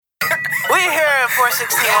We here at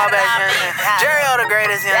 416 Wabash, JRael the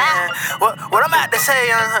greatest, you know what I'm saying? What I'm about to say,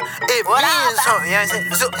 it means something, you know what I'm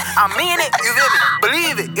saying? So, I mean it, you feel me?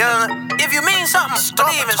 Believe it, you know? If you mean something,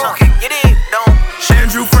 believe in something. You dig? Don't.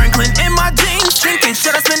 Andrew Franklin in my jeans, thinking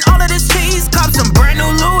should I spend all of this cheese? Cop some brand new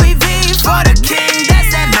Louis V for the king.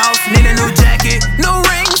 That's that nose. Need a new jacket, new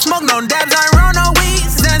ring, smoke no dabs, I ain't roll no weed.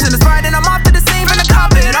 Sands in the Sprite and I'm off to the scene finna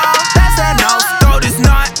cop it all. That's that nose. Throw this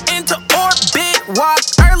knot into orbit, walk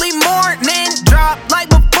early morning, drop like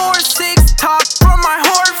before 6. Talk from my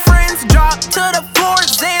whore friends, drop to the floor,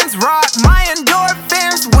 Zans rock my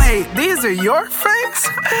endorphins. Wait, these are your friends?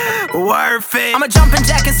 Worth it. I'm a jumping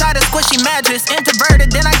jack inside a squishy mattress,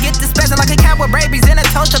 introverted, then I get this spazzing like a cat with rabies in a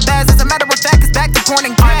toaster bags. As a matter of fact, it's back to porn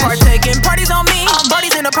and cash. I'm partaking, parties on me,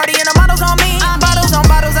 buddies in a party and the models on me. Bottles on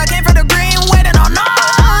bottles, I came for the green, waiting on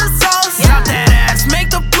us. So stop that ass, make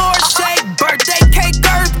the floor shake, birthday cake,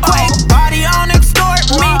 earthquake, body on extort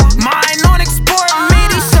me, mind on export me.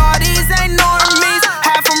 These shorties ain't normies,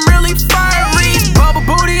 half them really furry, bubble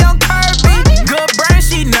booty on Kirby, good brain,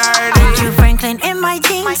 she nerdy. Andrew Franklin in my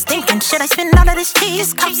jeans, thinking should I spend all of this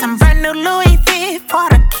cheese? Cop some brand new Louis V for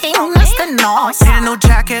the king, that's the nose. Need a new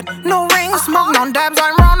jacket, new ring, smoke no dabs, I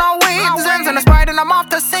ain't roll no weed. Zans in the Sprite and I'm off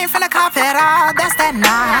the scene, finna cop it all, that's that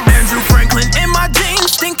nice. Andrew Franklin in my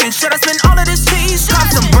jeans, thinking should I spend all of this cheese? Cop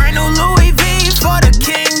some brand new Louis V for the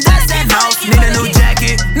king, that's that nose. Need a new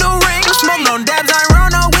jacket, new ring, smoke no dabs, I ain't roll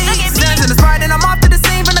no weed. Zans in the Sprite and I'm off to the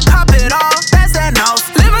scene, finna cop it all, that's that nose.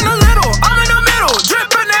 Living a little, I'm in the middle, drip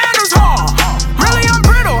bananas, really I'm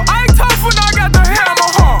brittle, I ain't tough when I got the hammer,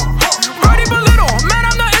 Brody but little, man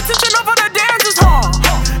I'm not intentional for the dances,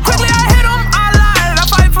 Quickly I hit him, I lied, I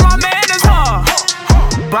fight for my manners,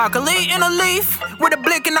 Broccoli in a leaf, with a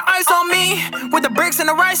blick and the ice on me, with the bricks and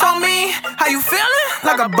the rice on me. How you feeling?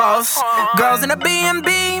 Like a boss. Girls in the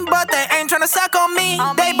B&B, but they ain't tryna suck on me.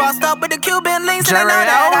 They bossed up with the Cuban links and I know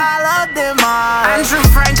that I love them all. Andrew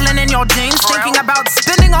Franklin in your jeans, thinking about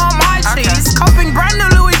spending all my cheese. Coping brand new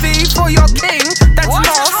Louis V for your king, that's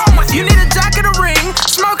lost. You need a jacket, a ring,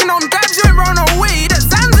 smoking on dabs, you ain't roll no weed.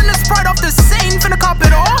 Zans in the Sprite off the scene, finna cop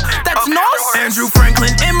it all, that's lost. Andrew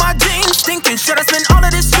Franklin in my jeans, thinking should I spend all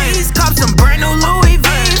of this cheese? Cop some brand new Louis V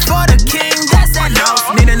for the king, that's that nose.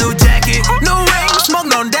 Need a new jacket, new ring, smoke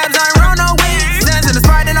no dabs, I ain't roll no weed. Zans in the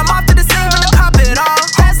Sprite and I'm off to the scene, finna cop it all,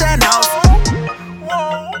 that's that nose.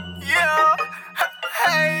 Whoa, yeah,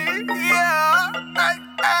 hey, yeah,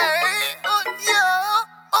 hey, yeah,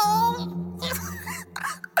 oh.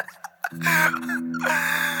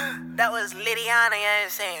 That was Lydiana, you know what I'm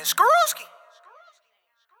saying? Screw.